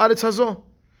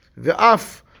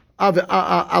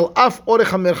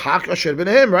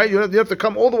to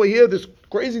come all the way here, this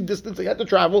crazy distance that you have to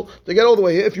travel to get all the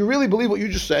way here. If you really believe what you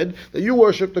just said, that you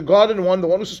worship the God and the one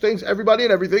who sustains everybody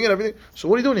and everything, so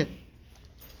what are you doing here?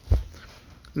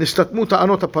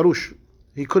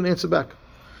 He couldn't answer back.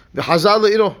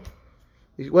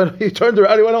 He turned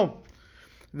around, he went home.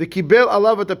 He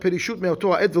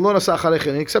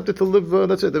accepted to live,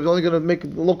 that's it. They're only going to make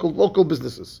local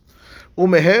businesses.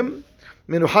 This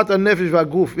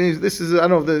is, I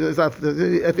don't know,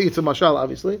 I think it's a mashal,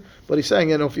 obviously, but he's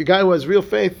saying, if you're a guy who has real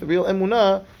faith, real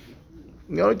emunah,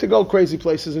 you don't need to go crazy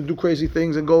places and do crazy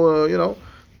things and go,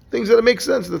 things that make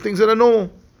sense, the things that are normal.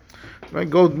 Right?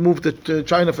 Go move to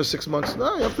China for 6 months.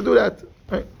 No, you have to do that.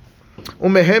 Right?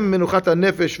 ומהם מנוחת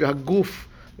הנפש והגוף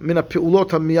מן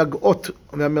הפעולות המייגעות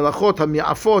והמלאכות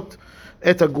המייעפות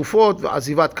את הגופות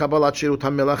ועזיבת קבלת שירות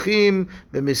המלכים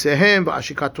ומסיהם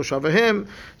ועשיקת תושביהם.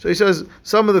 So he says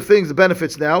some of the things, the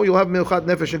benefits now, you'll have מנוחת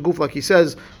נפש and guf, like he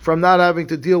says, from not having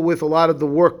to deal with a lot of the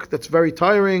work that's very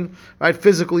tiring, right?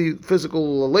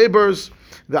 Physical labors.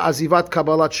 The azivat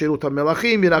kabbalat shirut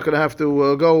hamelachim. You're not going to have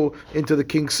to go into the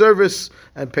king's service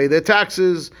and pay their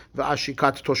taxes. The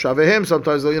ashikat toshavehem.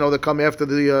 Sometimes they come after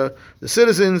the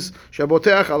citizens.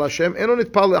 Shaboteach al Hashem. Eno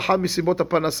nitpal echad misibot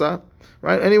hapanasa.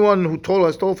 Right? Anyone who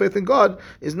has total faith in God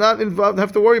is not involved,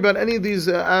 have to worry about any of these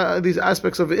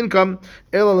aspects of income.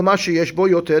 He's going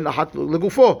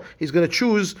to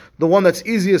choose the one that's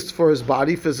easiest for his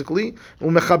body physically. It's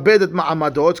going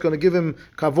to give him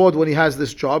kavod when he has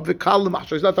this job.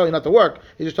 He's not telling you not to work.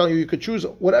 He's just telling you could choose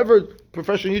whatever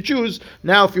profession you choose.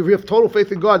 Now, if you have total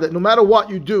faith in God, that no matter what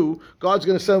you do, God's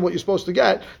going to send what you're supposed to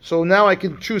get. So now I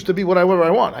can choose to be whatever I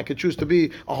want. I could choose to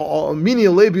be a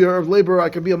menial laborer. I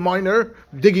could be a miner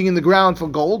digging in the ground for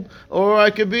gold, or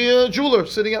I could be a jeweler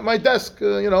sitting at my desk,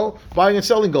 buying and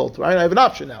selling gold. Right? I have an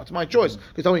option now. It's my choice.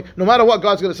 You tell me no matter what,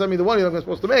 God's going to send me the one I'm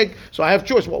supposed to make. So I have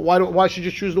choice. Why should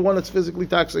you choose the one that's physically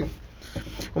taxing?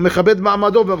 Give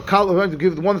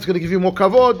the one that's going to give you more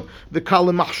kavod, the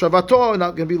kalim machshavato,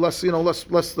 not going to be less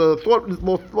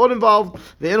thought involved.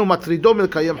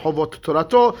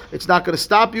 It's not going to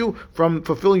stop you from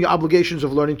fulfilling your obligations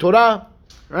of learning Torah.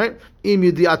 Right? Right?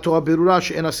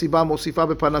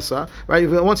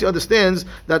 Once he understands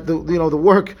that the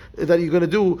work that you're going to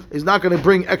do is not going to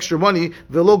bring extra money,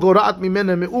 no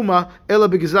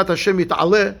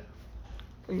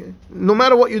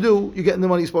matter what you do, you're getting the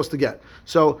money you're supposed to get.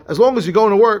 So as long as you're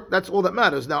going to work, that's all that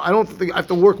matters. Now, I don't think I have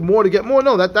to work more to get more.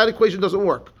 No, that equation doesn't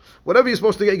work. Whatever you're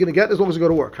supposed to get, you're going to get as long as you go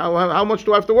to work. How much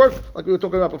do I have to work? Like we were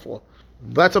talking about before.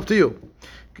 That's up to you.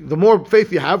 The more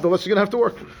faith you have, the less you're going to have to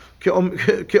work. Right?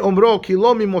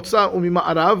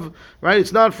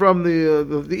 It's not from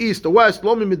the east, the west.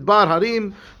 Right?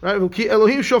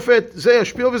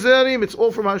 It's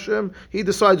all from Hashem. He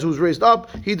decides who's raised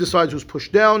up. He decides who's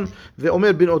pushed down. Or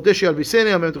to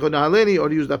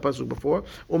use that pasuk before.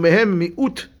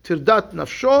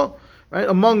 Right?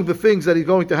 Among the things that he's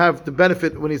going to have the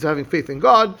benefit when he's having faith in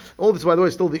God. All this, by the way,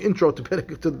 is still the intro to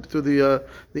the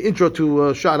intro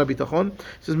to Shaar Habitachon. It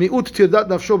says, "Mi'ut tirdat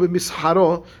nafsho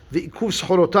b'misharo v'ikuv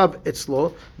shorotav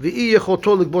etzlo v'i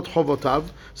yechoto ligbot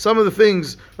chovotav." Some of the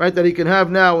things, right, that he can have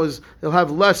now is he'll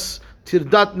have less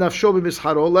tirdat nafsho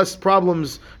b'misharo, less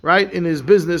problems, right, in his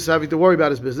business, having to worry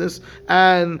about his business,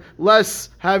 and less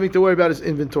having to worry about his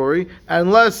inventory,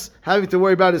 and less having to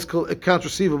worry about his accounts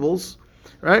receivables.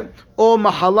 Right? Or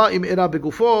mahala im era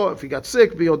begufo, if he got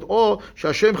sick, biyod o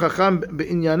shashem chacham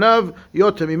beinyanav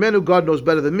yotem imenu, God knows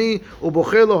better than me.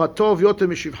 Ubochelo hatov yotem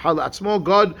mishivha la'atzmo,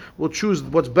 God will choose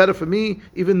what's better for me,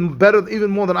 even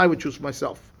more than I would choose for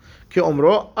myself.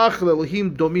 Ke'omro ach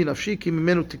lelohim domi nafshi ki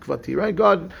mimenu tikvati. Right?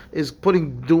 God is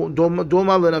putting doma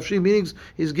lenafshi, meaning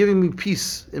He's giving me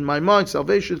peace in my mind,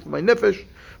 salvation for my nefesh.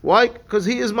 Why? Because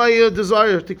He is my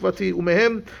desire. Tikvati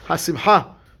umehem hasimha.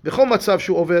 He's going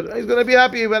to be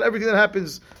happy about everything that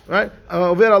happens, right?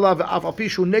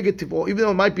 Negative, or even though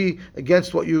it might be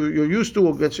against what you're used to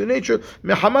or against your nature.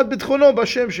 If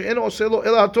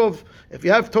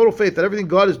you have total faith that everything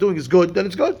God is doing is good, then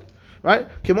it's good. Right?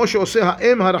 So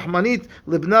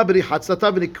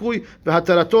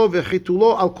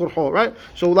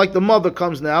like the mother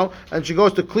comes now and she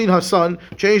goes to clean her son,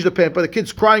 change the pamper, the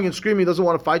kid's crying and screaming, doesn't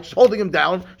want to fight, she's holding him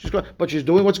down, but she's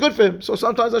doing what's good for him. So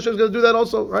sometimes Hashem's going to do that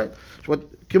also, right? Right? I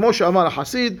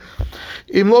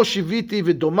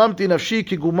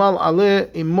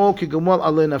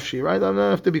don't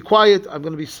have to be quiet. I'm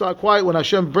going to be so quiet when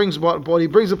Hashem brings what He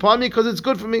brings upon me because it's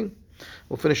good for me.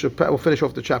 We'll finish off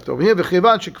the chapter over here.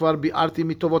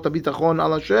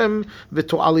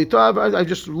 I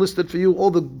just listed for you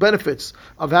all the benefits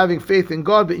of having faith in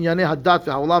God.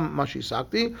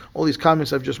 All these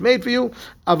comments I've just made for you.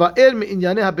 I'm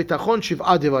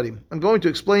going to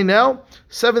explain now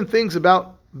 7 things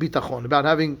about bitachon, about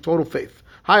having total faith.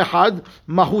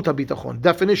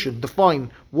 Definition,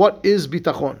 define what is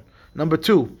bitachon. Number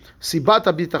 2, sibat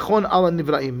habitachon ala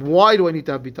nivraim. Why do I need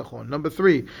to have bitachon? Number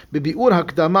 3, bebiur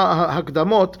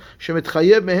hakdamot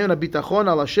shemetchayev mehen habitachon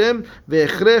al Hashem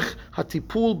ve'echrech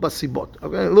hatipul basibot.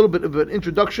 Okay, a little bit of an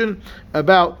introduction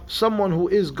about someone who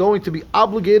is going to be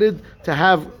obligated to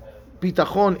have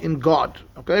bitachon in God.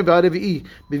 Okay, bebiur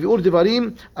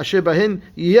devarim asher bahen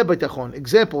yeh bitachon.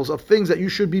 Examples of things that you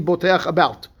should be boteach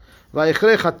about. Even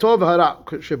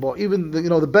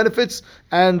the benefits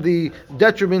and the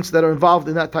detriments that are involved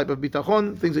in that type of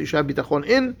bitachon, things that you should have bitachon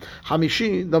in.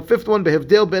 Hamishi, the 5th one,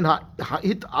 behevdel ben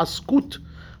ha'it askut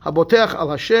הבוטח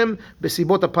על השם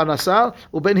בסיבות הפרנסה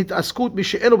ובין התעסקות מי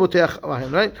שאינו בוטח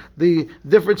בהם, right? The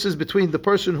differences between the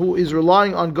person who is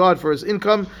relying on God for his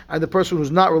income and the person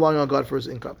who's not relying on God for his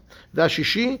income.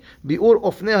 והשישי, ביאור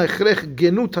אופני ההכרח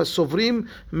גנות הסוברים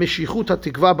משיכות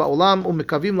התקווה בעולם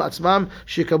ומקווים לעצמם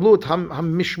שיקבלו את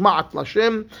המשמעת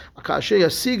לשם כאשר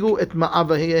ישיגו את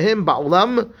מאווייהם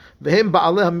בעולם והם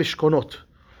בעלי המשכונות.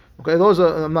 Okay, those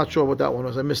are, I'm not sure what that one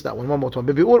was. I missed that one. One more time.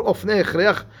 בביאור אופני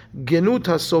הכרח גנות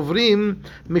הסוברים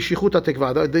משיכות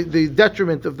התקווה. The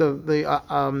detriment of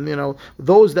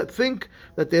those that think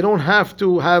that they don't have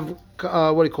to have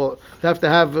what do you call it? They have to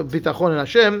have bitachon in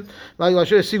Hashem. Like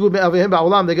Hashem sigu me'avihem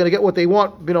ba'olam, they're going to get what they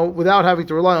want, without having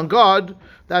to rely on God.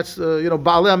 That's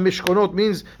ba'alei mishkonot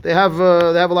means they have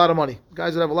a lot of money.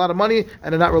 Guys that have a lot of money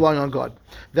and they're not relying on God.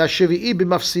 V'ashevi'i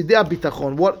b'mafsidei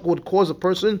bitachon. What would cause a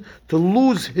person to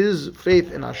lose his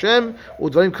faith in Hashem?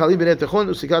 Udvarim kalim b'nei techon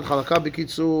usikat chalaka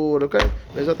b'kitzur. Okay,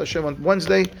 Be'ezrat Hashem on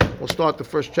Wednesday we'll start the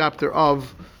first chapter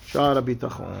of Shaar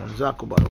Habitachon. Zaku Baruch.